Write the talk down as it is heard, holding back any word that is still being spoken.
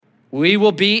We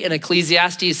will be in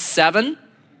Ecclesiastes 7.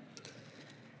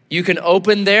 You can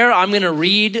open there. I'm going to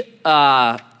read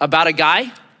about a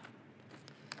guy,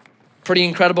 pretty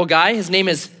incredible guy. His name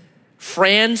is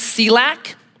Fran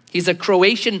Silak. He's a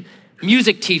Croatian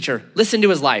music teacher. Listen to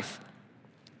his life.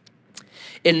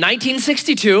 In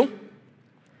 1962,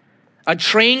 a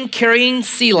train carrying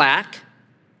Silak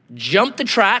jumped the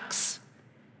tracks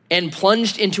and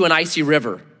plunged into an icy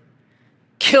river,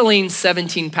 killing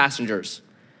 17 passengers.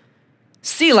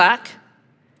 Silak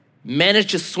managed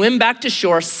to swim back to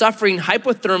shore, suffering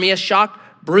hypothermia, shock,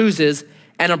 bruises,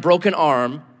 and a broken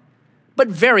arm, but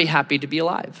very happy to be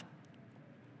alive.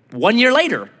 1 year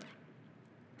later,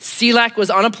 Silak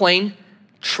was on a plane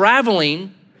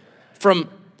traveling from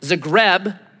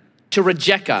Zagreb to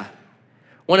Rijeka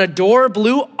when a door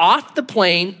blew off the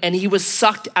plane and he was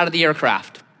sucked out of the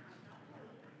aircraft.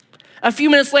 A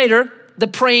few minutes later, the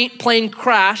plane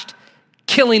crashed,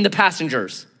 killing the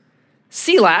passengers.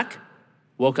 Silak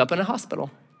woke up in a hospital.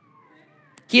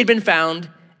 He had been found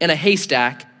in a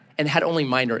haystack and had only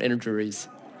minor injuries.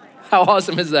 How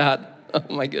awesome is that? Oh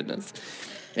my goodness.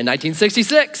 In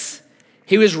 1966,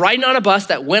 he was riding on a bus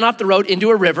that went off the road into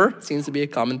a river. Seems to be a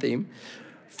common theme.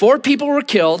 4 people were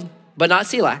killed, but not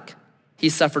Silak. He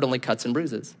suffered only cuts and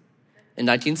bruises. In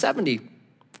 1970,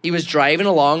 he was driving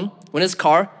along when his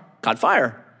car caught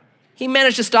fire. He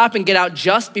managed to stop and get out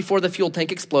just before the fuel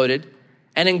tank exploded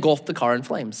and engulfed the car in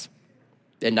flames.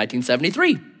 In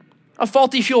 1973, a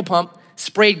faulty fuel pump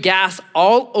sprayed gas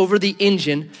all over the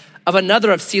engine of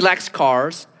another of Silak's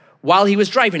cars while he was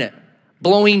driving it,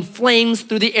 blowing flames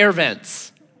through the air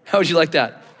vents. How would you like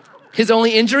that? His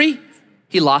only injury?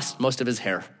 He lost most of his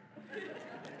hair.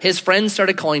 His friends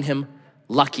started calling him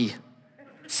Lucky.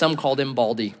 Some called him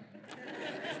Baldy.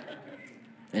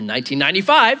 In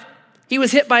 1995, he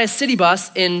was hit by a city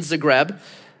bus in Zagreb,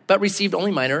 but received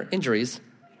only minor injuries.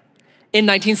 In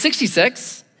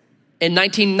 1996,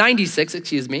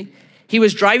 he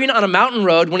was driving on a mountain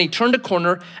road when he turned a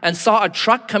corner and saw a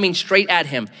truck coming straight at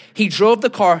him. He drove the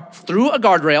car through a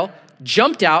guardrail,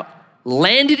 jumped out,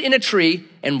 landed in a tree,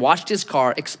 and watched his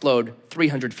car explode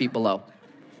 300 feet below.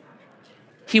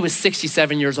 He was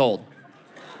 67 years old.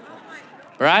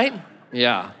 Right?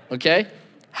 Yeah, okay.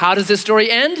 How does this story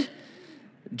end?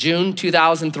 June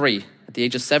 2003, at the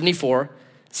age of 74,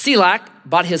 Silak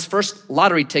bought his first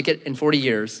lottery ticket in 40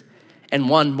 years and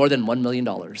won more than $1 million.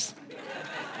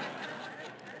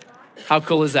 How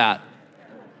cool is that?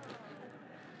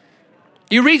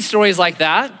 You read stories like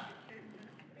that,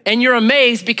 and you're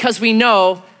amazed because we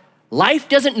know life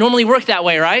doesn't normally work that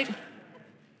way, right?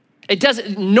 It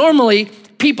doesn't. Normally,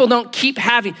 people don't keep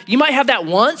having. You might have that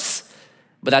once,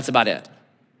 but that's about it.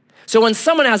 So when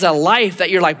someone has a life that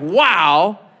you're like,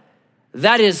 wow,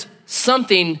 that is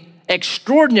something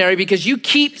extraordinary because you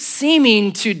keep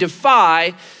seeming to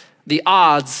defy the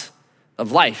odds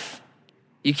of life.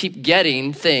 You keep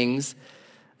getting things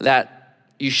that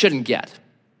you shouldn't get,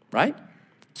 right?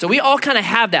 So we all kind of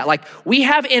have that. Like we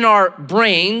have in our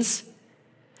brains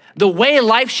the way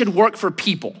life should work for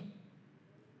people.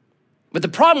 But the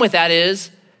problem with that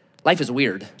is life is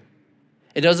weird.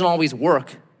 It doesn't always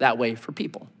work that way for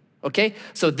people, okay?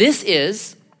 So this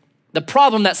is the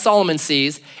problem that Solomon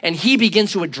sees, and he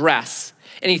begins to address,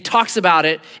 and he talks about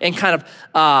it and kind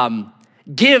of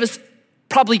gives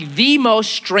probably the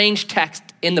most strange text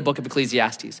in the book of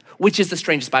Ecclesiastes, which is the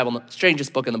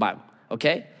strangest book in the Bible,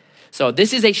 okay? So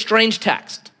this is a strange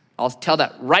text. I'll tell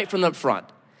that right from the front.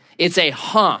 It's a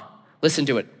Listen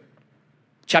to it.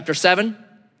 Chapter 7,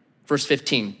 verse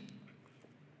 15.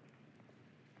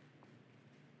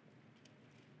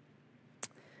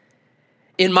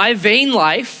 In my vain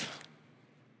life,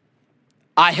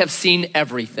 I have seen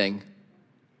everything.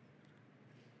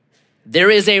 There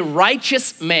is a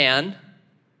righteous man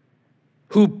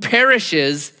who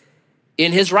perishes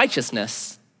in his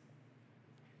righteousness.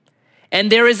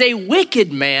 And there is a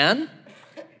wicked man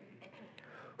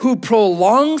who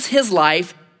prolongs his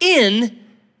life in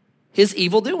his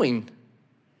evil doing.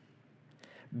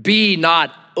 Be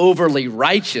not overly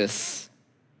righteous,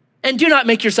 and do not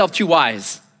make yourself too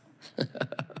wise.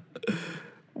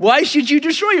 Why should you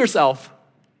destroy yourself?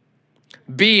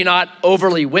 Be not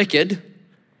overly wicked,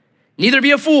 neither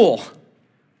be a fool.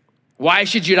 Why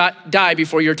should you not die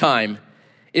before your time?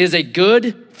 It is a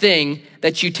good thing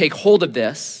that you take hold of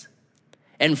this,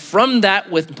 and from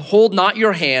that withhold not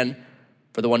your hand,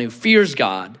 for the one who fears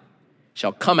God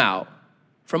shall come out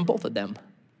from both of them.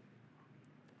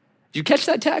 Did you catch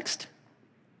that text?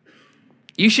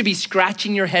 You should be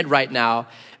scratching your head right now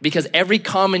because every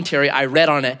commentary I read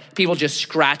on it, people just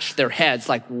scratched their heads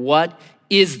like, what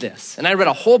is this? And I read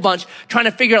a whole bunch trying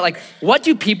to figure out like, what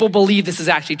do people believe this is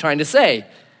actually trying to say?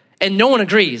 And no one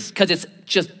agrees because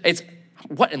it's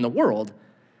what in the world?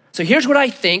 So here's what I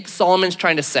think Solomon's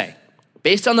trying to say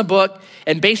based on the book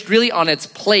and based really on its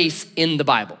place in the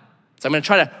Bible. So I'm gonna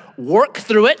try to work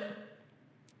through it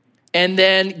and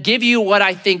then give you what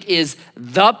I think is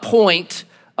the point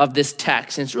of this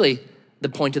text. And it's really the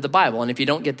point of the Bible. And if you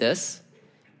don't get this,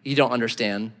 you don't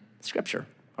understand Scripture,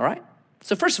 all right?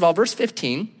 So first of all, verse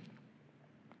 15,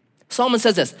 Solomon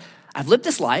says this, I've lived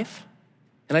this life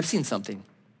and I've seen something.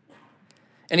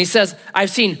 And he says, I've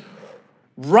seen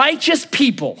righteous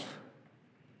people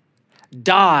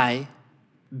die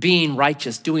being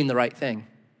righteous, doing the right thing.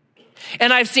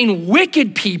 And I've seen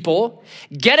wicked people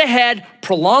get ahead,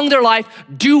 prolong their life,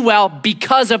 do well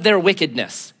because of their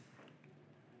wickedness.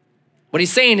 What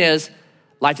he's saying is,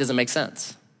 life doesn't make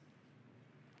sense.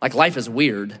 Like life is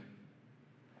weird,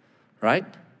 right?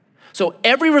 So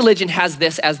every religion has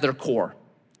this as their core,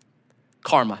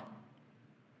 karma.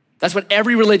 That's what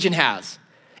every religion has.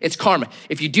 It's karma.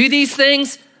 If you do these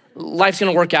things, life's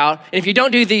gonna work out. And if you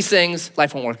don't do these things,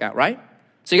 life won't work out, right?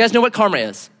 So you guys know what karma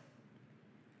is?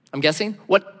 I'm guessing.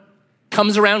 What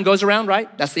comes around goes around,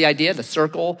 right? That's the idea, the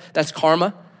circle, that's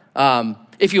karma.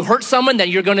 If you hurt someone, then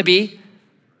you're gonna be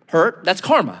hurt, that's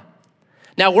karma.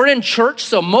 Now we're in church,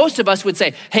 so most of us would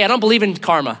say, hey, I don't believe in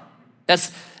karma.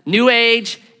 That's New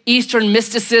Age, Eastern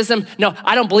mysticism. No,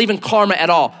 I don't believe in karma at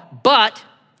all. But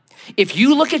if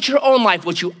you look at your own life,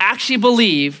 what you actually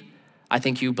believe, I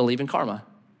think you believe in karma.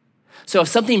 So if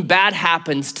something bad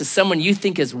happens to someone you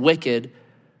think is wicked,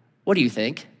 what do you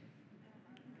think?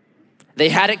 They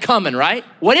had it coming, right?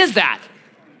 What is that?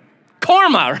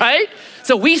 Karma, right?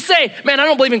 So we say, man, I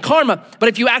don't believe in karma. But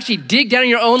if you actually dig down in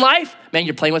your own life, man,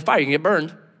 you're playing with fire, you can get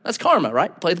burned. That's karma,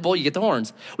 right? Play the bull, you get the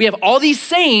horns. We have all these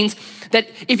sayings that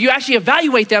if you actually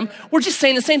evaluate them, we're just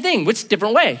saying the same thing, which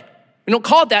different way. We don't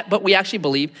call it that, but we actually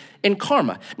believe in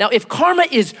karma. Now, if karma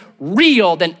is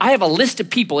real, then I have a list of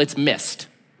people it's missed.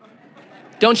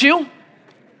 Don't you?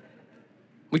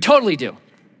 We totally do.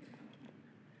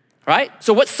 Right?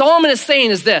 So what Solomon is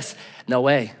saying is this, no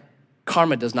way,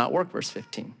 karma does not work, verse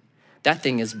 15. That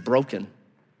thing is broken.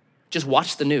 Just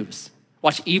watch the news.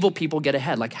 Watch evil people get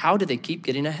ahead. Like, how do they keep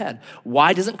getting ahead?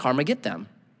 Why doesn't karma get them?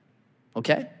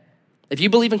 Okay? If you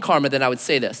believe in karma, then I would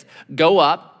say this. Go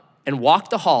up and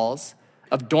walk the halls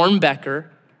of Dornbecker,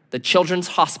 the Children's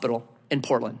Hospital in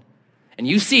Portland. And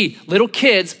you see little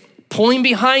kids pulling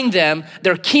behind them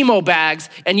their chemo bags,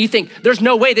 and you think, there's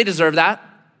no way they deserve that,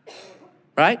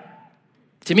 right?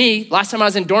 To me, last time I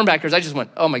was in Dornbeckers, I just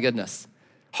went, oh my goodness,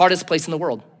 hardest place in the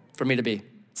world for me to be,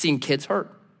 seeing kids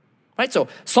hurt, right? So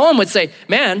Solomon would say,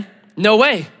 man, no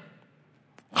way.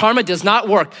 Karma does not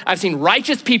work. I've seen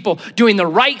righteous people doing the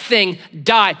right thing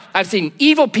die. I've seen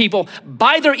evil people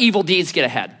by their evil deeds get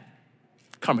ahead.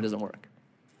 Karma doesn't work.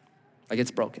 Like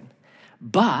it's broken.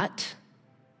 But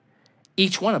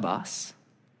each one of us,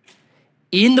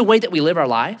 in the way that we live our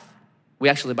life, we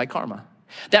actually live by karma.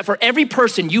 That for every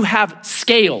person you have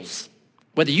scales,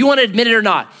 whether you want to admit it or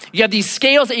not. You have these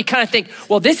scales that you kind of think,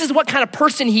 well, this is what kind of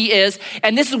person he is,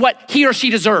 and this is what he or she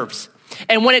deserves.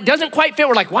 And when it doesn't quite fit,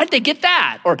 we're like, why did they get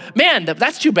that? Or man,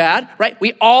 that's too bad, right?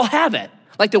 We all have it.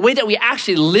 Like the way that we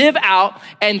actually live out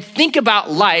and think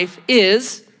about life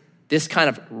is this kind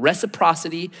of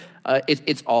reciprocity.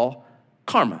 It's all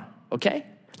karma, okay?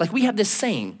 Like we have this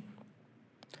saying,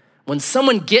 when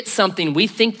someone gets something we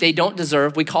think they don't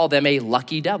deserve, we call them a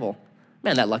lucky devil.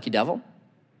 Man, that lucky devil.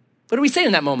 What do we say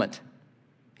in that moment?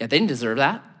 Yeah, they didn't deserve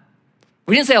that.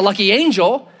 We didn't say a lucky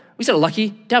angel. We said a lucky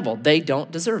devil. They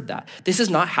don't deserve that. This is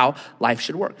not how life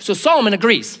should work. So Solomon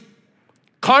agrees.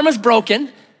 Karma's broken.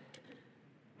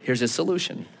 Here's his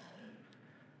solution.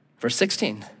 Verse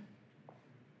 16.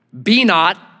 Be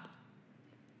not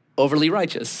overly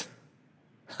righteous.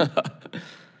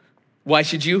 Why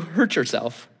should you hurt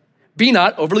yourself? Be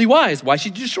not overly wise. Why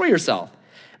should you destroy yourself?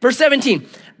 Verse 17,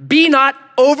 be not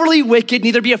overly wicked,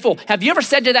 neither be a fool. Have you ever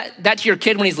said that to your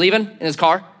kid when he's leaving in his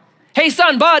car? Hey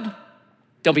son, bud,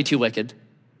 don't be too wicked.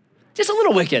 Just a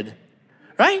little wicked,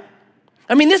 right?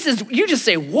 I mean, you just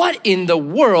say, what in the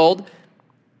world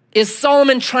is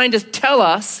Solomon trying to tell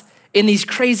us in these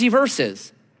crazy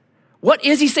verses? What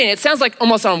is he saying? It sounds like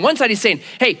almost on one side he's saying,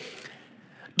 hey,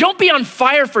 don't be on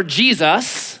fire for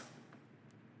Jesus,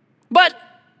 but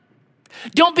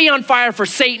don't be on fire for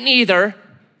Satan either.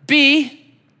 Be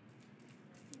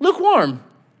lukewarm,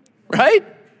 right?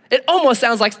 It almost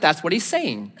sounds like that's what he's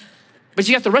saying. But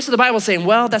you have the rest of the Bible saying,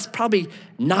 well, that's probably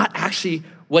not actually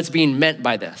what's being meant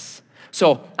by this.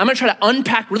 So I'm gonna try to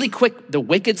unpack really quick the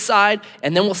wicked side,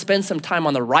 and then we'll spend some time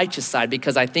on the righteous side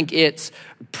because I think it's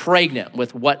pregnant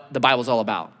with what the Bible's all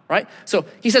about, right? So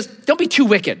he says, don't be too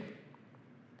wicked.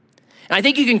 And I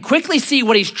think you can quickly see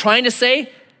what he's trying to say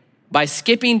by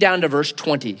skipping down to verse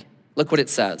 20. Look what it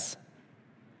says.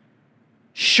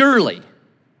 Surely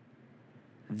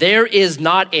there is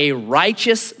not a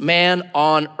righteous man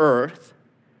on earth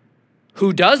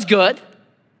who does good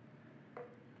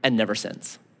and never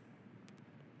sins.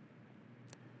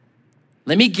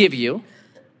 Let me give you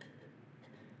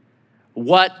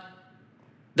what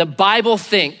the Bible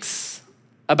thinks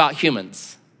about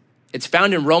humans. It's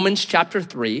found in Romans chapter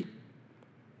 3.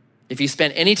 If you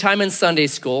spent any time in Sunday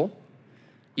school,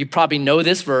 you probably know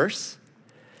this verse,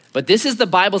 but this is the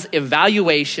Bible's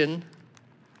evaluation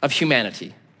of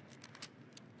humanity.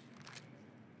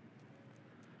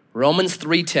 Romans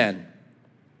 3:10.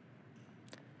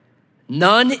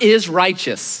 None is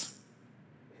righteous.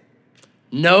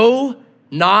 No,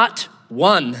 not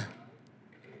one.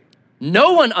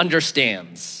 No one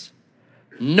understands.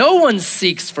 No one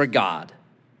seeks for God.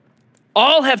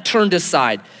 All have turned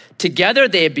aside. Together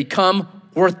they have become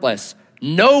worthless.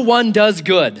 No one does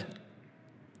good.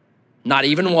 Not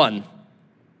even one.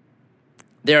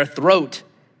 Their throat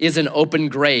is an open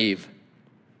grave.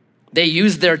 They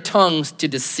use their tongues to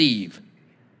deceive.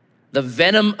 The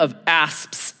venom of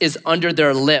asps is under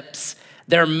their lips.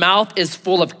 Their mouth is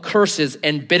full of curses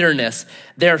and bitterness.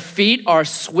 Their feet are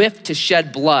swift to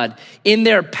shed blood. In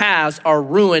their paths are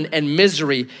ruin and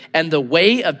misery, and the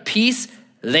way of peace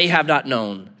they have not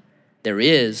known. There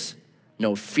is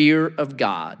no fear of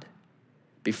God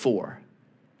before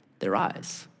their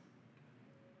eyes.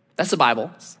 That's the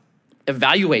Bible's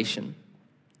evaluation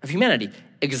of humanity,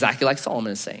 exactly like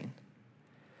Solomon is saying.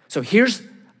 So here's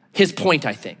his point,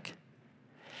 I think.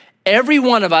 Every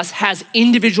one of us has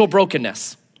individual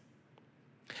brokenness,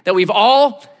 that we've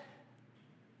all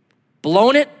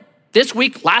blown it this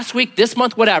week, last week, this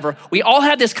month, whatever. We all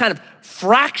have this kind of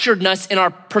fracturedness in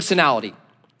our personality.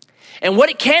 And what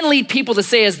it can lead people to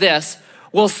say is this: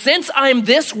 well, since I'm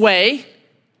this way,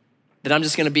 then I'm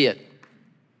just gonna be it.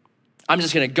 I'm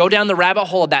just gonna go down the rabbit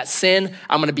hole of that sin.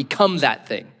 I'm gonna become that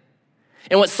thing.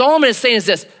 And what Solomon is saying is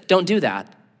this: don't do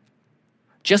that.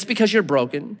 Just because you're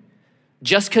broken,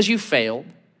 just because you failed,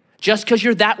 just because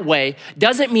you're that way,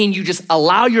 doesn't mean you just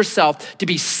allow yourself to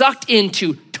be sucked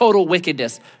into total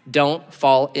wickedness. Don't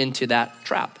fall into that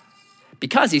trap.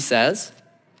 Because he says,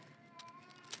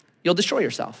 you'll destroy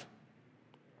yourself.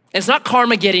 And it's not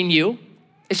karma getting you,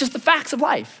 it's just the facts of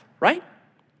life, right?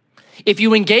 If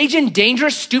you engage in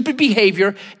dangerous, stupid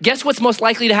behavior, guess what's most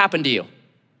likely to happen to you?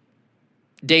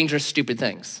 Dangerous, stupid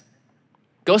things.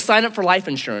 Go sign up for life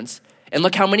insurance and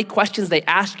look how many questions they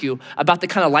ask you about the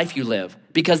kind of life you live,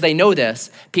 because they know this.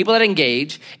 People that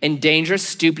engage in dangerous,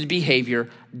 stupid behavior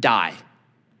die.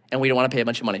 And we don't want to pay a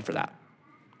bunch of money for that,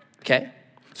 okay?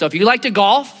 So if you like to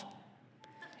golf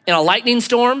in a lightning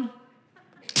storm,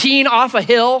 teeing off a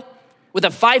hill with a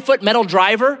 5-foot metal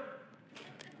driver,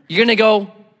 you're gonna go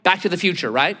Back to the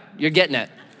Future, right? You're getting it.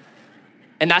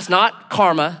 And that's not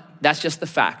karma, that's just the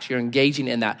facts. You're engaging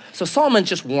in that. So Solomon's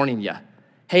just warning you.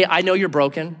 Hey, I know you're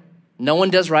broken. No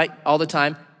one does right all the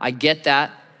time. I get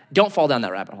that. Don't fall down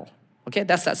that rabbit hole, okay?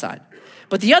 That's that side.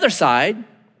 But the other side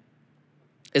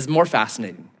is more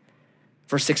fascinating.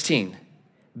 Verse 16,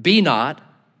 be not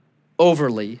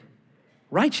overly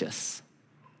righteous.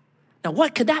 Now,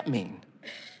 what could that mean?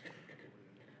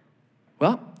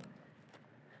 Well,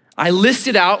 I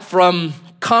listed out from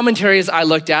commentaries I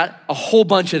looked at a whole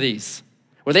bunch of these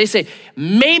where they say,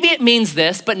 maybe it means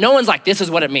this, but no one's like, this is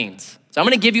what it means. So I'm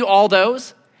gonna give you all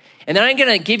those. And then I'm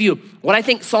gonna give you what I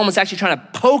think Solomon's actually trying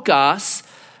to poke us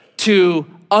to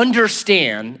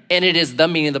understand, and it is the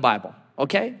meaning of the Bible,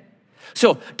 okay?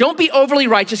 So don't be overly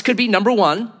righteous could be number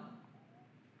one.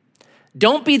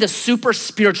 Don't be the super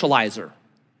spiritualizer.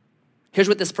 Here's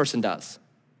what this person does.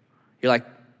 You're like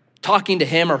talking to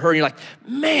him or her, and you're like,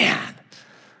 man,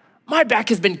 my back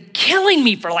has been killing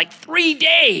me for like 3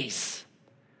 days.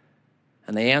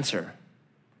 And they answer,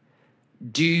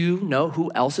 do you know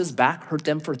who else's back hurt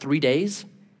them for 3 days?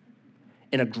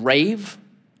 In a grave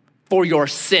for your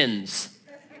sins.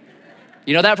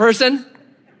 You know that person?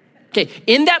 Okay,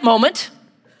 in that moment,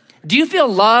 do you feel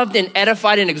loved and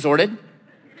edified and exhorted?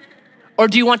 Or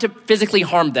do you want to physically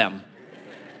harm them?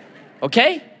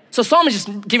 Okay? So Solomon's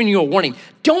just giving you a warning.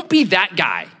 Don't be that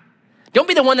guy. Don't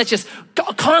be the one that's just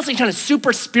constantly trying to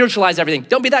super spiritualize everything.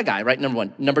 Don't be that guy, right? Number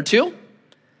one. Number two,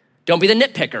 don't be the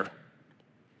nitpicker.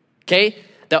 Okay?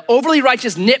 The overly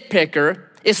righteous nitpicker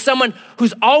is someone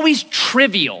who's always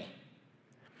trivial.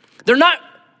 They're not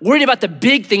worried about the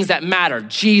big things that matter.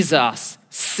 Jesus,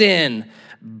 sin,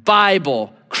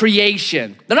 Bible,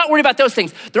 creation. They're not worried about those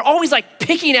things. They're always like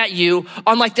picking at you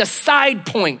on like the side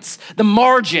points, the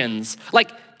margins,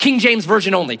 like King James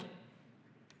Version only.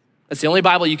 That's the only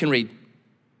Bible you can read.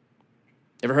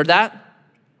 Ever heard that?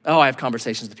 Oh, I have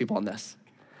conversations with people on this.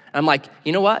 I'm like,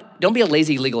 you know what? Don't be a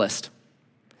lazy legalist.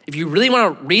 If you really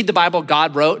want to read the Bible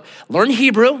God wrote, learn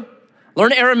Hebrew,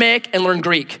 learn Aramaic, and learn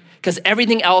Greek, because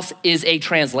everything else is a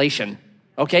translation,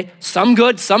 okay? Some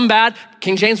good, some bad.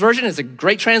 King James Version is a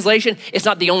great translation. It's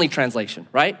not the only translation,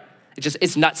 right?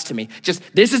 It's nuts to me. Just,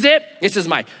 this is it. This is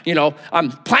my,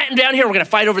 I'm planting down here. We're going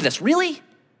to fight over this. Really?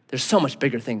 There's so much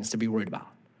bigger things to be worried about,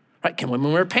 right? Can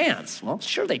women wear pants? Well,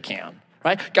 sure they can,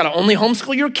 right? Got to only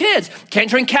homeschool your kids. Can't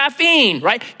drink caffeine,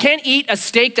 right? Can't eat a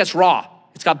steak that's raw.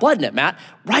 It's got blood in it, Matt.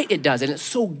 Right, it does, and it's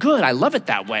so good. I love it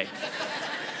that way.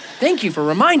 Thank you for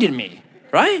reminding me,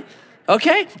 right?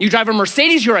 Okay? You drive a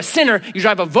Mercedes, you're a sinner. You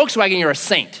drive a Volkswagen, you're a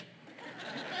saint.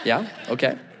 Yeah,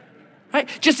 okay. Right?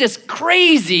 Just this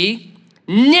crazy,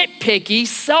 nitpicky,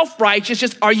 self-righteous,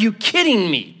 just, are you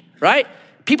kidding me, right?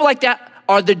 People like that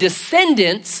are the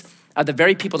descendants of the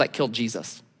very people that killed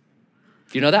Jesus.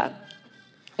 Do you know that?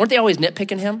 Weren't they always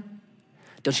nitpicking him?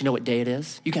 Don't you know what day it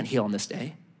is? You can't heal on this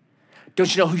day.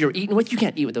 Don't you know who you're eating with? You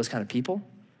can't eat with those kind of people.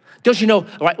 Don't you know,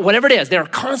 right, whatever it is, they're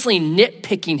constantly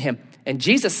nitpicking him. And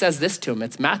Jesus says this to him.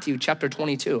 It's Matthew chapter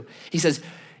 22. He says,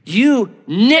 you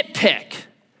nitpick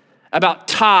about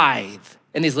tithe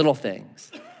and these little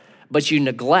things, but you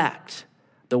neglect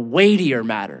the weightier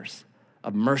matters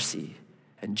of mercy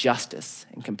and justice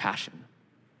and compassion.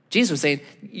 Jesus was saying,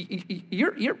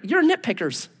 you're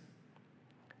nitpickers.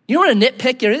 You know what a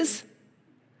nitpicker is?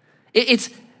 It's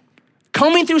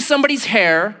combing through somebody's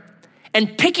hair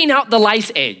and picking out the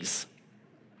lice eggs,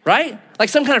 right? Like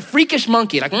some kind of freakish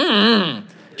monkey, like, do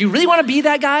you really want to be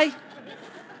that guy?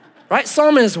 Right?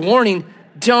 Solomon is warning,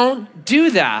 don't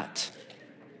do that.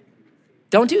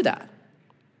 Don't do that.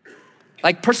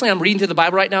 Like personally, I'm reading through the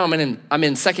Bible right now. I'm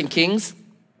in 2 Kings.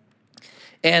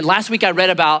 And last week I read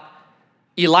about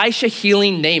Elisha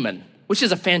healing Naaman, which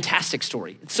is a fantastic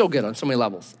story. It's so good on so many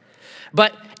levels.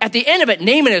 But at the end of it,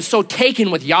 Naaman is so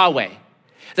taken with Yahweh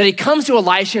that he comes to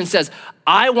Elisha and says,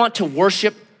 I want to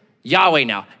worship Yahweh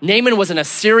now. Naaman was an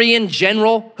Assyrian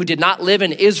general who did not live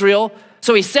in Israel.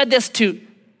 So he said this to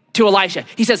Elisha.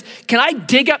 He says, can I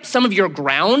dig up some of your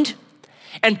ground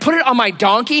and put it on my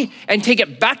donkey and take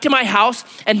it back to my house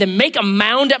and then make a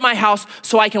mound at my house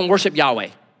so I can worship Yahweh?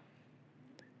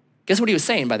 Guess what he was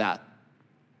saying by that?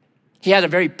 He had a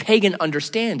very pagan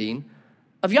understanding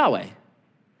of Yahweh.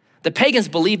 The pagans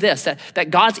believed this,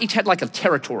 that gods each had like a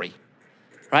territory,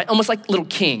 right? Almost like little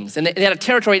kings. And they had a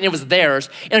territory and it was theirs.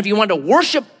 And if you wanted to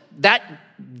worship that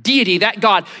deity, that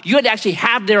God, you had to actually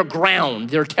have their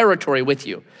ground, their territory with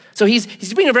you. So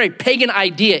he's bringing a very pagan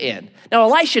idea in. Now,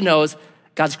 Elisha knows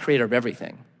God's creator of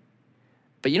everything.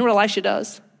 But you know what Elisha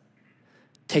does?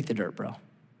 Take the dirt, bro.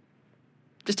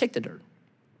 Just take the dirt.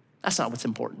 That's not what's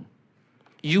important.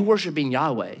 You worshiping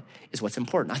Yahweh is what's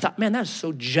important. I thought, man, that is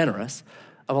so generous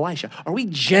of Elisha. Are we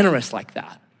generous like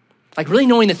that? Like really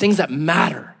knowing the things that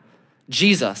matter.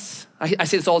 Jesus, I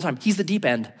say this all the time, he's the deep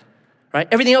end, right?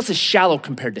 Everything else is shallow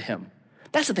compared to him.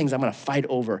 That's the things I'm gonna fight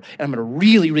over and I'm gonna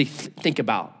really, really think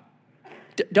about.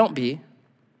 Don't be,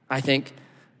 I think,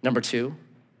 number 2,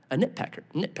 a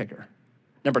nitpicker.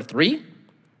 Number 3,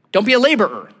 don't be a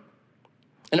laborer,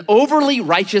 an overly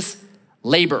righteous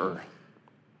laborer.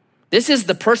 This is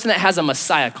the person that has a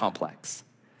Messiah complex,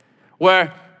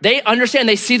 where they understand,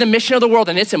 they see the mission of the world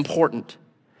and it's important.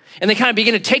 And they kind of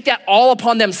begin to take that all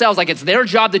upon themselves, like it's their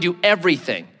job to do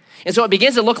everything. And so it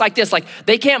begins to look like this, like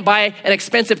they can't buy an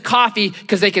expensive coffee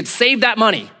because they could save that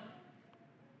money,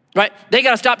 right? They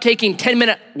gotta stop taking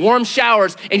 10-minute warm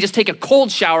showers and just take a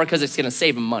cold shower because it's gonna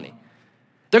save them money.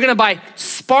 They're gonna buy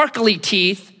sparkly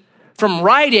teeth from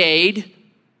Rite Aid,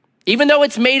 even though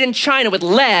it's made in China with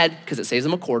lead, because it saves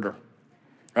them a quarter,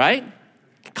 right?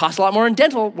 It costs a lot more in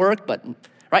dental work, but,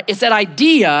 right? It's that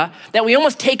idea that we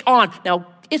almost take on. Now,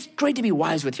 it's great to be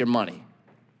wise with your money,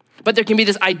 but there can be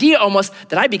this idea almost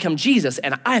that I become Jesus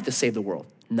and I have to save the world.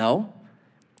 No,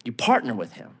 you partner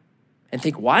with him and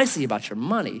think wisely about your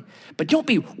money, but don't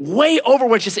be way over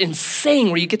where it's just insane,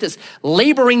 where you get this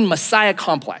laboring Messiah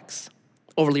complex,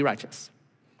 overly righteous,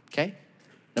 okay?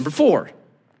 Number 4,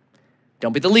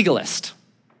 don't be the legalist.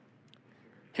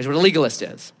 Here's what a legalist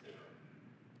is.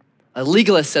 A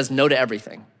legalist says no to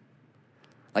everything.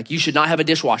 Like you should not have a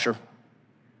dishwasher.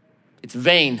 It's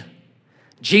vain.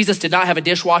 Jesus did not have a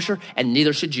dishwasher and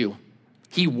neither should you.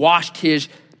 He washed his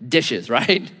dishes,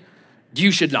 right?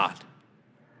 You should not.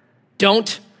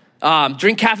 Don't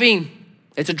drink caffeine.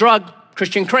 It's a drug,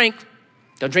 Christian crank.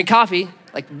 Don't drink coffee.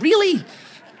 Like, really?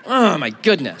 Oh my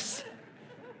goodness.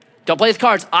 Don't play with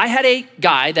cards. I had a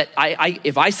guy that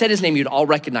if I said his name, you'd all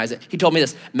recognize it. He told me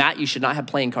this, Matt, you should not have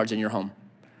playing cards in your home.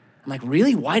 I'm like,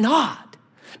 really? Why not?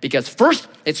 Because first,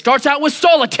 it starts out with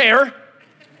solitaire,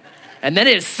 and then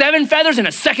it is 7 feathers and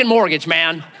a second mortgage,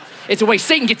 man. It's a way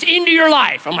Satan gets into your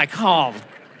life. I'm like, oh,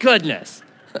 goodness.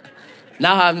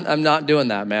 Now I'm not doing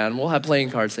that, man. We'll have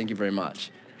playing cards, thank you very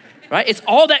much. Right? It's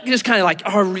all that just kind of like,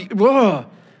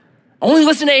 only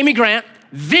listen to Amy Grant,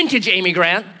 vintage Amy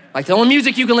Grant, like the only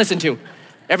music you can listen to.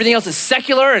 Everything else is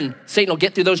secular, and Satan will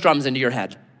get through those drums into your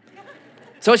head.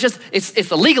 So it's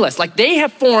the legalists. Like, they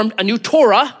have formed a new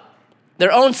Torah,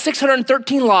 their own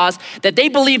 613 laws, that they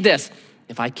believe this: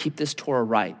 if I keep this Torah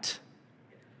right,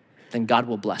 then God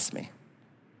will bless me,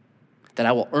 that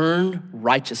I will earn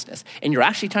righteousness. And you're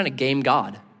actually trying to game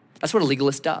God. That's what a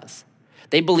legalist does.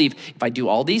 They believe if I do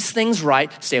all these things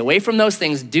right, stay away from those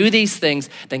things, do these things,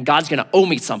 then God's gonna owe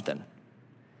me something.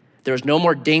 There is no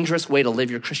more dangerous way to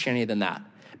live your Christianity than that,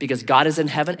 because God is in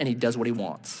heaven and he does what he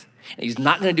wants. And he's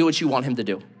not gonna do what you want him to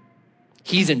do.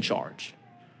 He's in charge.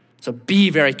 So be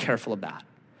very careful of that.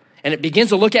 And it begins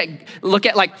to look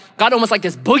at like God almost like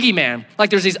this boogeyman. Like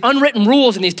there's these unwritten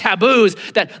rules and these taboos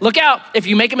that look out, if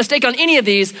you make a mistake on any of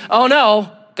these, oh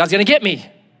no, God's gonna get me.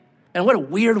 And what a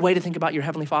weird way to think about your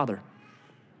Heavenly Father.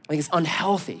 I think it's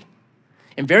unhealthy.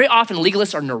 And very often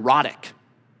legalists are neurotic.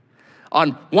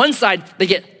 On one side, they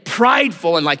get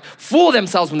prideful and like fool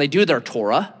themselves when they do their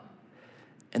Torah.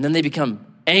 And then they become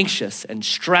anxious and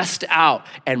stressed out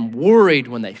and worried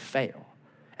when they fail.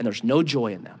 And there's no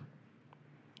joy in them.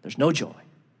 There's no joy.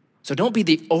 So don't be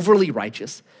the overly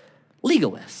righteous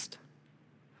legalist.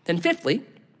 Then fifthly,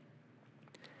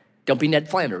 don't be Ned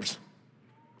Flanders.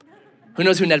 Who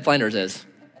knows who Ned Flanders is?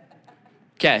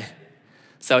 Okay.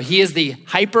 So he is the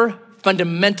hyper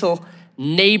fundamental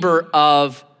neighbor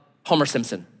of Homer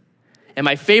Simpson. And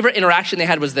my favorite interaction they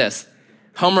had was this.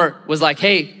 Homer was like,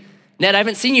 hey, Ned, I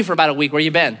haven't seen you for about a week. Where you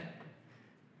been?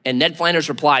 And Ned Flanders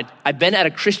replied, I've been at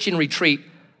a Christian retreat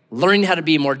learning how to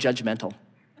be more judgmental.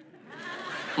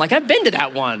 I'm like, I've been to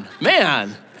that one.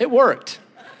 Man, it worked.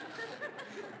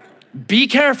 Be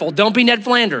careful. Don't be Ned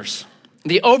Flanders.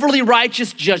 The overly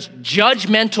righteous, just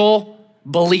judgmental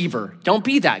believer. Don't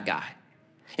be that guy.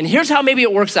 And here's how maybe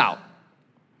it works out.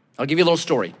 I'll give you a little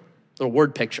story, a little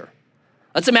word picture.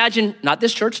 Let's imagine, not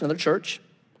this church, another church.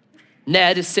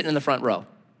 Ned is sitting in the front row.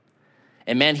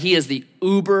 And man, he is the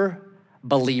uber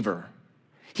believer.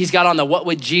 He's got on the What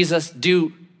Would Jesus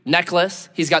Do necklace.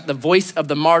 He's got the Voice of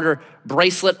the Martyr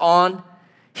bracelet on.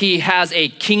 He has a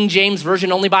King James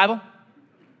Version only Bible.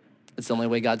 It's the only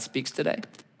way God speaks today.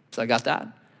 So I got that,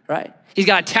 right? He's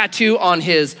got a tattoo on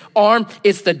his arm.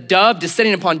 It's the dove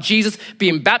descending upon Jesus,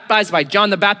 being baptized by John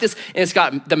the Baptist. And it's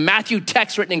got the Matthew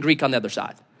text written in Greek on the other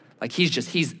side. Like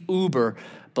he's uber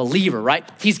believer, right?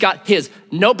 He's got his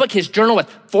notebook, his journal with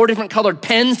 4 different colored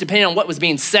pens, depending on what was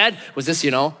being said. Was this,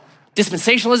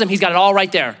 dispensationalism? He's got it all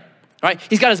right there, right?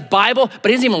 He's got his Bible, but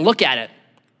he doesn't even look at it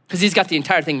because he's got the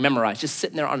entire thing memorized, just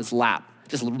sitting there on his lap,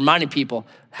 just reminding people,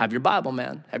 have your Bible,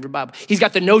 man, have your Bible. He's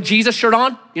got the No Jesus shirt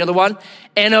on, the one?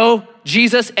 N-O,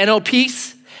 Jesus, N-O,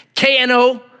 peace,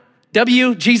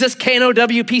 K-N-O-W, Jesus,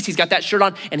 K-N-O-W, peace. He's got that shirt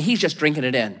on and he's just drinking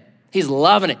it in. He's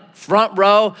loving it. Front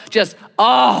row, just,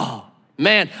 oh,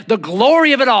 man, the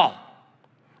glory of it all.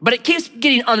 But it keeps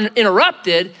getting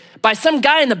uninterrupted by some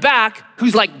guy in the back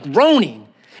who's like groaning.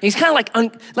 And he's kind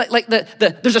of like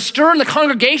there's a stir in the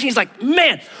congregation. He's like,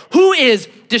 man, who is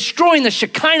destroying the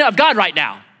Shekinah of God right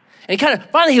now? And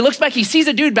finally he looks back, he sees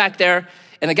a dude back there,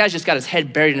 and the guy's just got his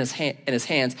head buried in his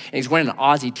hands, and he's wearing an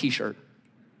Aussie t-shirt.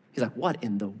 He's like, what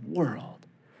in the world?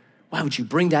 Why would you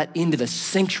bring that into the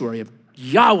sanctuary of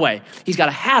Yahweh? He's got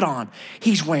a hat on.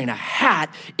 He's wearing a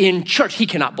hat in church. He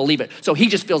cannot believe it. So he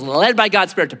just feels led by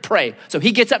God's Spirit to pray. So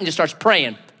he gets up and just starts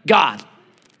praying. God,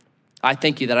 I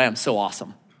thank you that I am so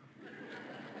awesome.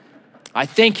 I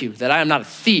thank you that I am not a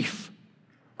thief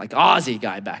like the Aussie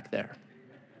guy back there.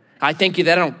 I thank you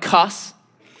that I don't cuss.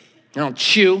 I don't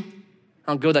chew.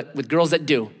 I don't go with girls that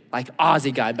do, like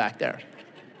Aussie guy back there.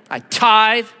 I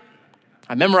tithe.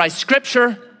 I memorize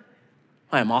scripture.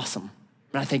 I am awesome.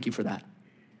 And I thank you for that.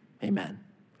 Amen.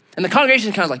 And the congregation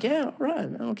is kind of like, yeah, all right,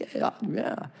 okay,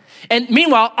 yeah. And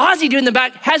meanwhile, Ozzy dude in the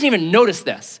back hasn't even noticed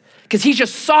this because he's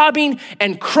just sobbing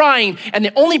and crying. And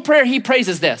the only prayer he prays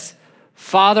is this: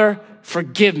 Father,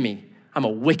 forgive me. I'm a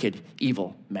wicked,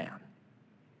 evil man.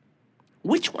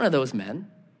 Which one of those men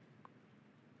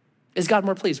is God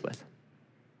more pleased with?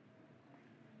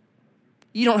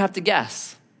 You don't have to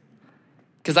guess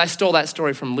because I stole that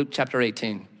story from Luke chapter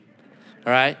 18,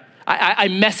 all right? I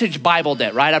message Bibled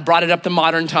it, right? I brought it up to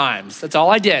modern times. That's all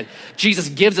I did. Jesus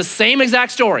gives the same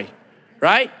exact story,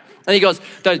 right? And he goes,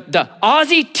 the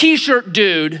Aussie t-shirt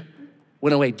dude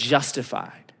went away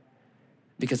justified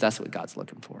because that's what God's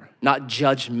looking for. Not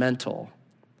judgmental,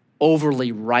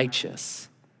 overly righteous,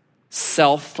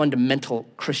 self-fundamental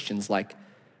Christians like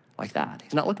that.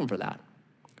 He's not looking for that,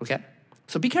 okay?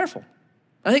 So be careful.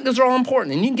 I think those are all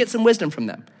important, and you can get some wisdom from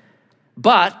them.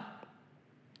 But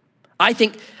I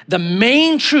think the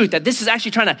main truth that this is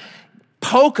actually trying to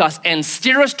poke us and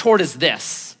steer us toward is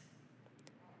this.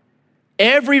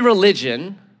 Every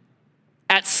religion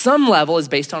at some level is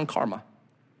based on karma.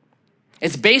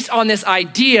 It's based on this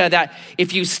idea that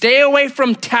if you stay away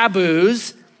from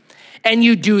taboos and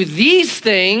you do these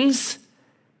things,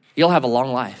 you'll have a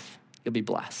long life. You'll be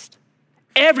blessed.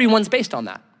 Everyone's based on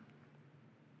that.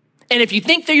 And if you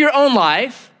think through your own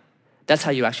life, that's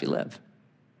how you actually live.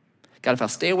 God, if I'll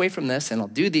stay away from this and I'll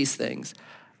do these things,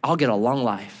 I'll get a long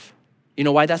life. You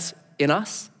know why that's in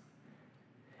us?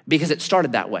 Because it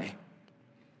started that way.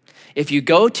 If you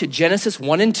go to Genesis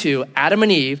 1 and 2, Adam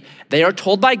and Eve, they are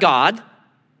told by God,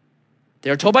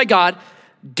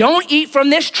 don't eat from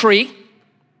this tree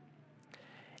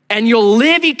and you'll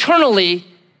live eternally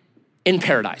in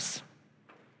paradise.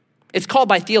 It's called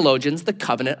by theologians the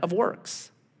covenant of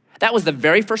works. That was the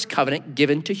very first covenant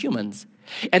given to humans.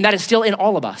 And that is still in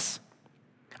all of us.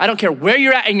 I don't care where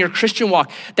you're at in your Christian walk.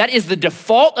 That is the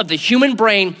default of the human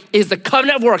brain, is the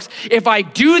covenant of works. If I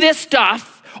do this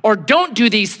stuff or don't do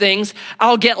these things,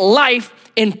 I'll get life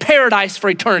in paradise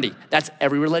for eternity. That's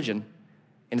every religion,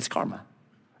 and it's karma.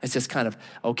 It's just kind of,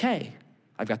 okay,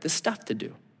 I've got this stuff to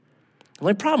do. The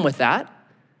only problem with that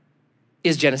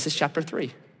is Genesis chapter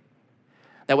 3.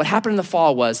 That what happened in the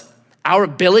fall was our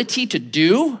ability to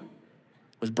do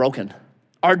was broken.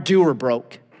 Our doer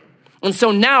broke. And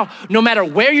so now, no matter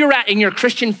where you're at in your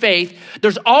Christian faith,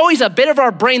 there's always a bit of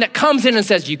our brain that comes in and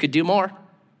says, you could do more.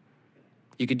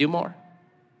 You could do more,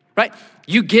 right?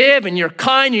 You give and you're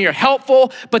kind and you're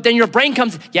helpful, but then your brain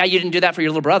comes, yeah, you didn't do that for your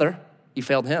little brother. You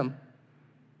failed him.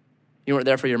 You weren't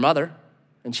there for your mother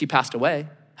and she passed away.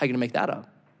 How are you gonna make that up,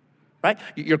 right?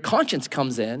 Your conscience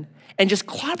comes in and just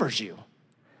clobbers you.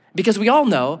 Because we all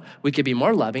know we could be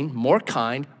more loving, more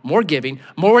kind, more giving,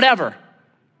 more whatever,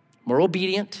 more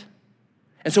obedient.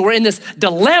 And so we're in this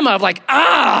dilemma of like,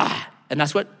 and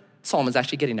that's what Solomon's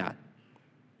actually getting at.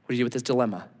 What do you do with this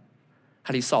dilemma?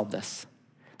 How do you solve this?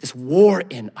 This war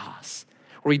in us,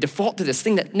 where we default to this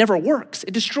thing that never works.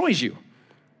 It destroys you.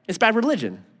 It's bad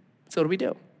religion. So what do we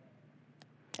do?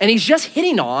 And he's just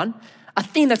hitting on a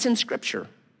theme that's in Scripture.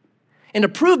 And to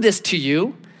prove this to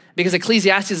you, because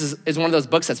Ecclesiastes is one of those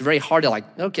books that's very hard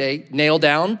to nail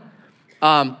down.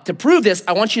 To prove this,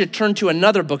 I want you to turn to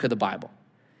another book of the Bible.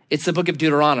 It's the book of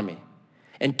Deuteronomy.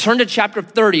 And turn to chapter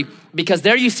 30, because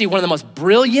there you see one of the most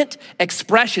brilliant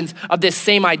expressions of this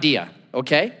same idea,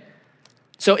 okay?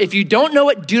 So if you don't know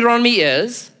what Deuteronomy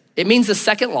is, it means the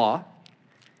second law.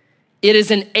 It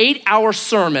is an 8-hour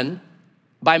sermon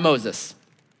by Moses.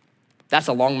 That's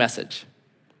a long message.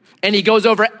 And he goes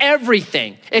over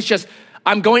everything. It's just,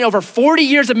 I'm going over 40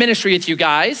 years of ministry with you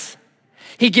guys.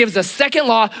 He gives the second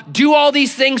law, do all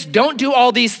these things, don't do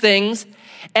all these things.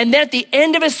 And then at the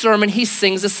end of his sermon, he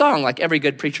sings a song like every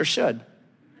good preacher should.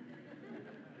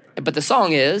 But the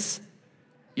song is,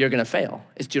 you're gonna fail.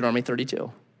 It's Deuteronomy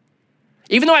 32.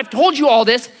 Even though I've told you all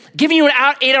this, giving you an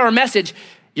 8-hour message,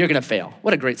 you're gonna fail.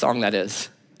 What a great song that is.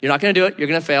 You're not gonna do it, you're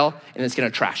gonna fail, and it's gonna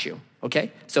trash you,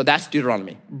 okay? So that's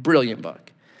Deuteronomy, brilliant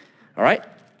book, all right?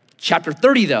 Chapter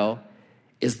 30 though,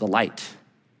 is the light.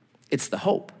 It's the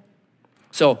hope.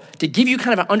 So to give you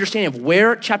kind of an understanding of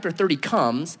where chapter 30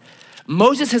 comes,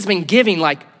 Moses has been giving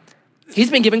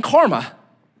he's been giving karma,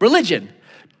 religion.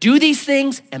 Do these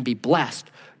things and be blessed.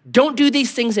 Don't do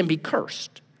these things and be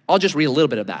cursed. I'll just read a little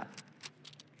bit of that.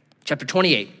 Chapter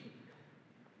 28,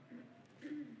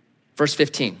 verse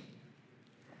 15.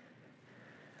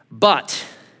 But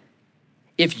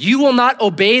if you will not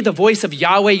obey the voice of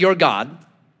Yahweh your God,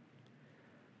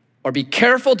 or be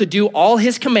careful to do all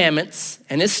his commandments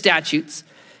and his statutes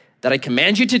that I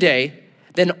command you today,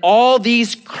 then all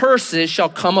these curses shall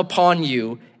come upon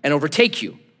you and overtake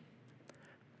you.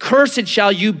 Cursed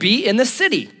shall you be in the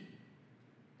city,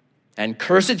 and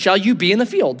cursed shall you be in the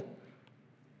field.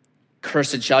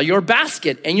 Cursed shall your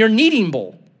basket and your kneading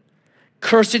bowl.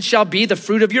 Cursed shall be the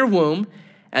fruit of your womb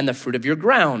and the fruit of your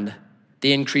ground,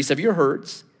 the increase of your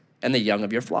herds and the young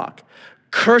of your flock.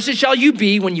 Cursed shall you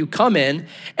be when you come in,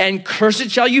 and cursed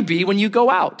shall you be when you go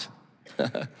out.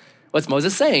 What's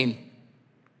Moses saying?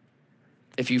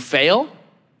 If you fail,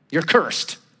 you're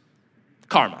cursed.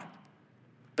 Karma.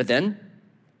 But then,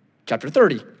 chapter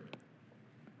 30,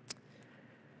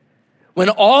 when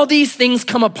all these things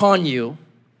come upon you,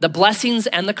 the blessings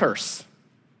and the curse,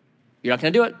 you're not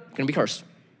gonna do it, you're gonna be cursed,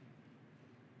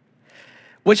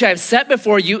 which I have set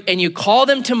before you, and you call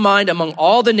them to mind among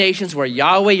all the nations where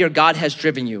Yahweh your God has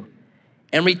driven you,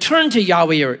 and return to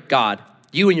Yahweh your God,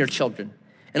 you and your children,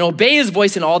 and obey his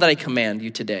voice in all that I command you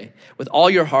today, with all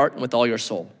your heart and with all your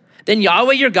soul. Then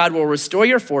Yahweh your God will restore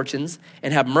your fortunes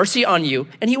and have mercy on you,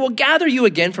 and he will gather you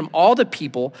again from all the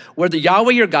people where the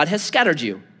Yahweh your God has scattered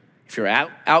you. If you're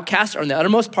outcast or in the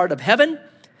uttermost part of heaven,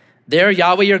 there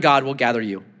Yahweh your God will gather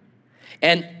you.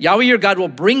 And Yahweh your God will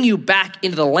bring you back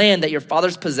into the land that your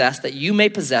fathers possessed, that you may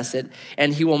possess it,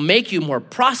 and he will make you more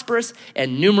prosperous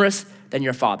and numerous than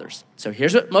your fathers. So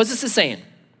here's what Moses is saying.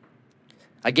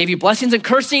 I gave you blessings and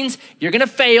cursings. You're gonna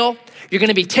fail. You're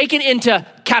gonna be taken into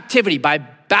captivity by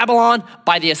Babylon,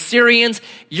 by the Assyrians.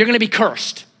 You're gonna be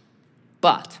cursed.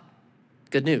 But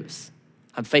good news,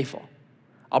 I'm faithful.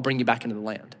 I'll bring you back into the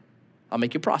land. I'll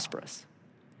make you prosperous.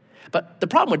 But the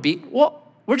problem would be,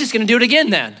 well, we're just gonna do it again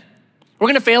then. We're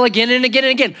gonna fail again and again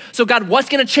and again. So God, what's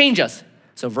gonna change us?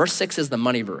 So verse 6 is the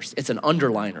money verse. It's an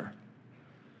underliner.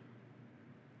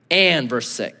 And verse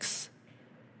 6,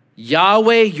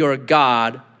 Yahweh your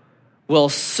God will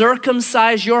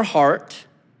circumcise your heart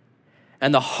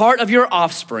and the heart of your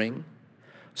offspring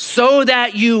so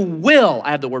that you will,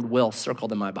 I have the word will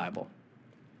circled in my Bible,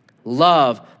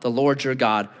 love the Lord your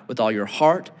God with all your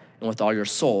heart and with all your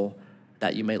soul,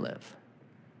 that you may live.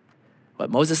 What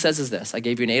Moses says is this: I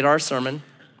gave you an 8-hour sermon,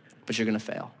 but you're gonna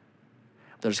fail.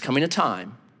 There's coming a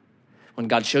time when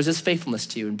God shows his faithfulness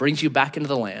to you and brings you back into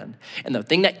the land. And the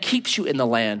thing that keeps you in the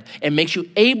land and makes you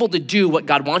able to do what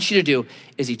God wants you to do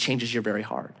is he changes your very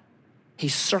heart. He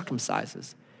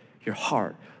circumcises your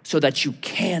heart so that you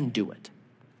can do it,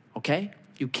 okay?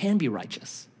 You can be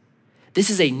righteous. This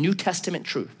is a New Testament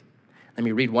truth. Let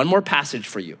me read one more passage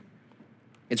for you.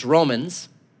 It's Romans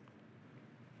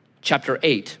chapter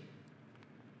 8.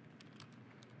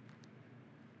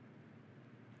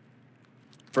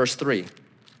 Verse 3.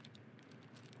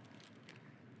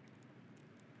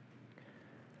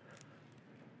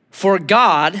 For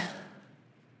God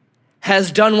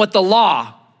has done what the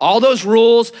law, all those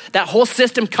rules, that whole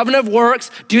system, covenant of works,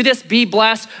 do this, be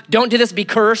blessed, don't do this, be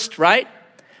cursed, right?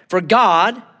 For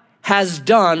God has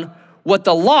done what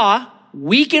the law,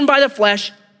 weakened by the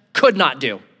flesh, could not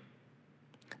do.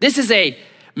 This is a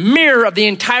mirror of the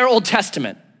entire Old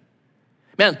Testament.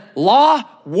 Man, law,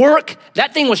 work,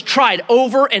 that thing was tried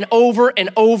over and over and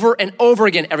over and over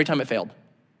again every time it failed.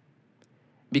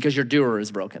 Because your doer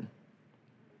is broken.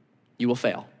 You will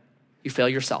fail. You fail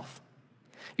yourself.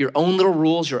 Your own little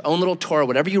rules, your own little Torah,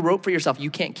 whatever you wrote for yourself, you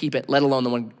can't keep it, let alone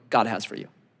the one God has for you.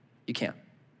 You can't.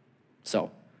 So,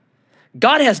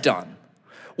 God has done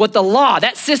what the law,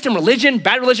 that system, religion,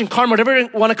 bad religion, karma, whatever you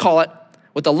want to call it,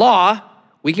 what the law,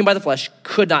 weakened by the flesh,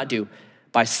 could not do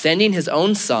by sending his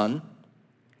own son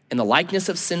in the likeness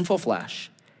of sinful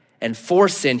flesh. And for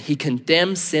sin, he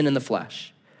condemned sin in the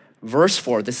flesh. Verse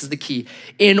 4, this is the key.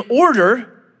 In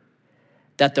order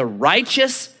that the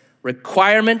righteous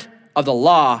requirement of the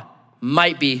law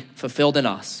might be fulfilled in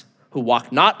us, who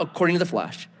walk not according to the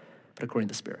flesh, but according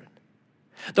to the Spirit.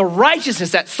 The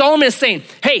righteousness that Solomon is saying,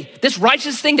 hey, this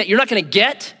righteous thing that you're not gonna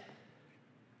get,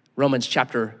 Romans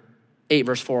chapter 8,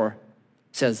 verse 4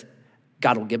 says,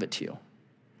 God will give it to you.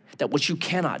 That which you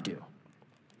cannot do,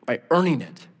 by earning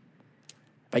it,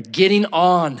 by getting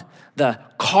on the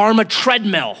karma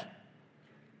treadmill,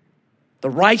 the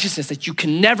righteousness that you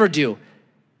can never do,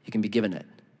 you can be given it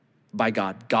by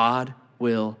God. God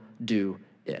will do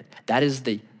it. That is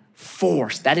the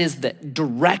force, that is the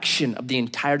direction of the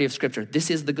entirety of Scripture.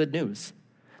 This is the good news.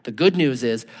 The good news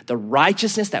is the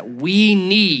righteousness that we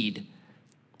need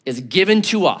is given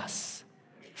to us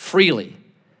freely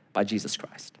by Jesus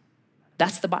Christ.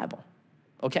 That's the Bible,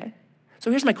 okay?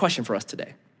 So here's my question for us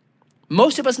today.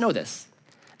 Most of us know this.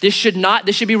 This should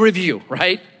be review,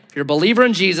 right? If you're a believer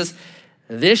in Jesus,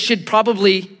 this should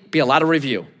probably be a lot of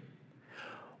review.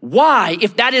 Why,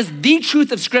 if that is the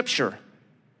truth of Scripture,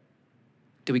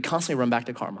 do we constantly run back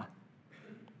to karma?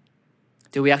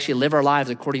 Do we actually live our lives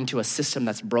according to a system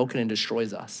that's broken and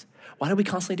destroys us? Why do we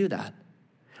constantly do that?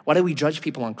 Why do we judge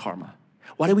people on karma?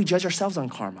 Why do we judge ourselves on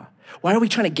karma? Why are we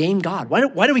trying to game God?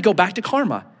 Why do we go back to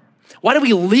karma? Why do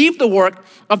we leave the work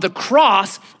of the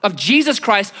cross of Jesus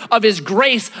Christ, of his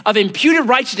grace, of imputed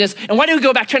righteousness, and why do we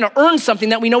go back trying to earn something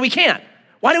that we know we can't?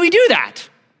 Why do we do that?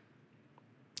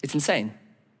 It's insane.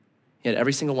 Yet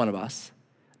every single one of us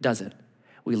does it.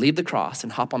 We leave the cross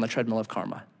and hop on the treadmill of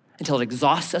karma until it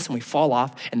exhausts us and we fall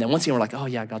off, and then once again we're like, oh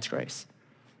yeah, God's grace.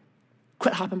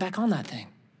 Quit hopping back on that thing.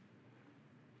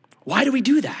 Why do we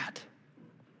do that?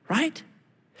 Right?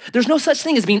 There's no such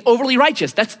thing as being overly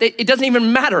righteous. It doesn't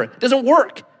even matter. It doesn't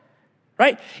work,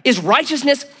 right? Is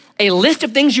righteousness a list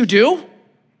of things you do?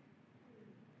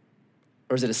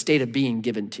 Or is it a state of being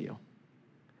given to you?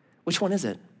 Which one is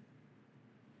it?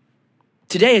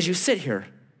 Today, as you sit here,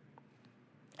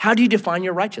 how do you define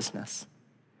your righteousness?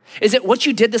 Is it what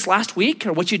you did this last week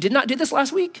or what you did not do this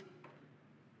last week?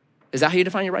 Is that how you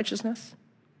define your righteousness?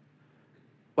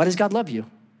 Why does God love you?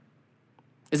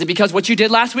 Is it because what you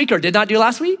did last week or did not do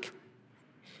last week?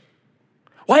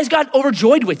 Why is God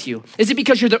overjoyed with you? Is it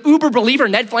because you're the uber believer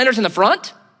Ned Flanders in the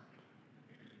front?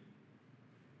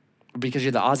 Or because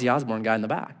you're the Ozzy Osbourne guy in the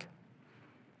back?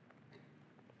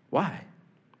 Why?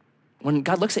 When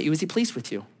God looks at you, is he pleased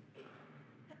with you?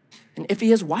 And if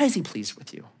he is, why is he pleased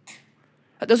with you?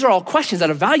 Those are all questions that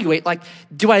evaluate, like,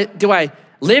 do I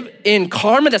live in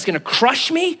karma that's gonna crush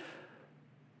me?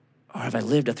 Or have I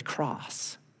lived at the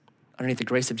cross underneath the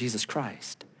grace of Jesus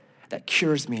Christ that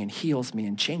cures me and heals me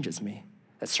and changes me,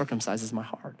 that circumcises my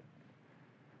heart?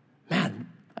 Man,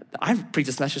 I've preached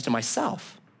this message to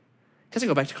myself because I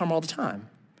go back to karma all the time.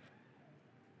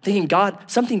 Thinking God,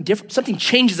 something different, something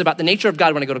changes about the nature of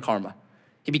God when I go to karma.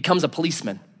 He becomes a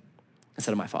policeman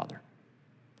instead of my father.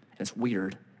 And it's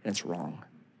weird and it's wrong.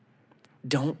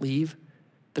 Don't leave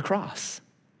the cross.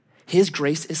 His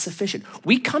grace is sufficient.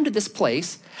 We come to this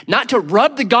place not to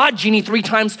rub the God genie 3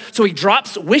 times so he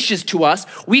drops wishes to us.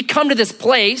 We come to this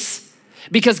place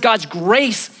because God's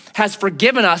grace has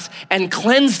forgiven us and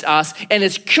cleansed us and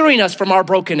is curing us from our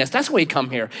brokenness. That's why we come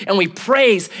here. And we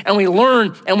praise and we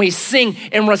learn and we sing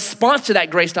in response to that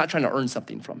grace, not trying to earn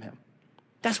something from him.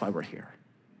 That's why we're here.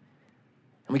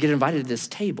 And we get invited to this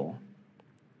table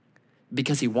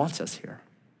because he wants us here.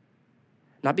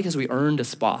 Not because we earned a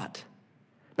spot,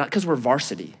 not because we're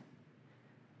varsity,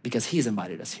 because he's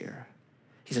invited us here.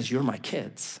 He says, you're my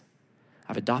kids.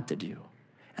 I've adopted you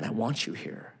and I want you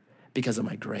here because of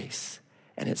my grace.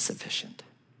 And it's sufficient.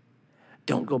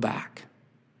 Don't go back.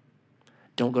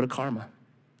 Don't go to karma.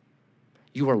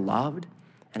 You are loved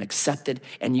and accepted,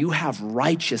 and you have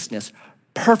righteousness,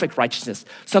 perfect righteousness,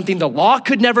 something the law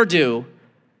could never do.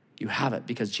 You have it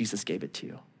because Jesus gave it to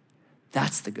you.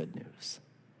 That's the good news.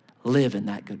 Live in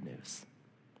that good news.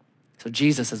 So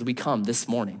Jesus, as we come this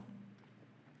morning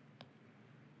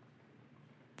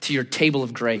to your table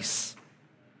of grace,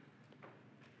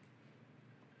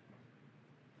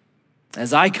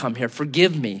 as I come here,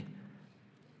 forgive me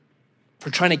for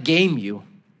trying to game you,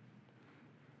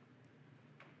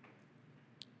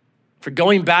 for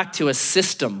going back to a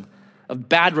system of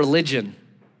bad religion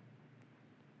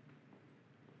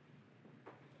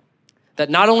that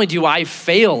not only do I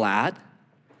fail at,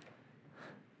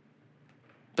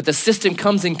 but the system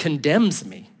comes and condemns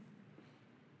me.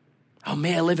 Oh,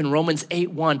 may I live in Romans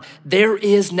 8:1. There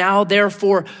is now,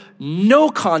 therefore, no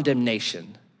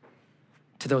condemnation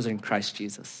to those in Christ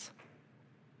Jesus.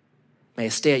 May I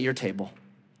stay at your table,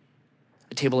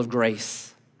 a table of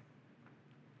grace,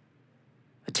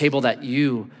 a table that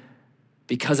you,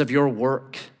 because of your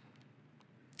work,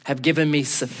 have given me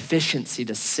sufficiency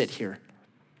to sit here,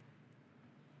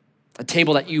 a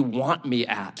table that you want me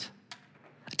at,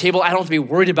 a table I don't have to be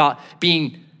worried about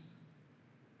being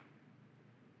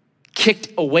kicked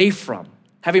away from,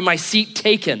 having my seat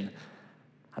taken.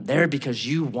 I'm there because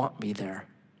you want me there.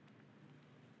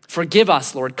 Forgive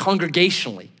us, Lord,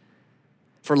 congregationally,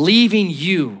 for leaving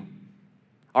you,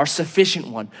 our sufficient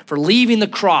one, for leaving the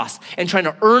cross and trying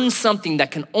to earn something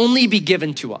that can only be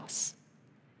given to us.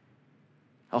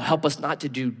 Oh, help us not to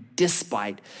do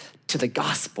despite to the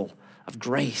gospel of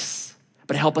grace,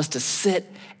 but help us to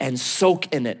sit and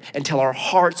soak in it until our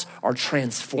hearts are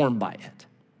transformed by it.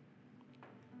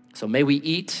 So may we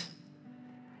eat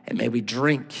and may we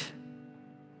drink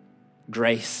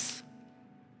grace,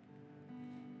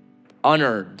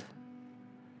 unearned,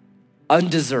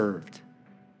 undeserved,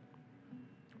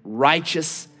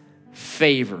 righteous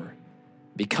favor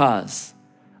because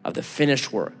of the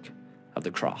finished work of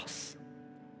the cross.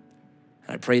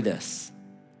 And I pray this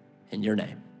in your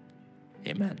name.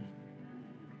 Amen.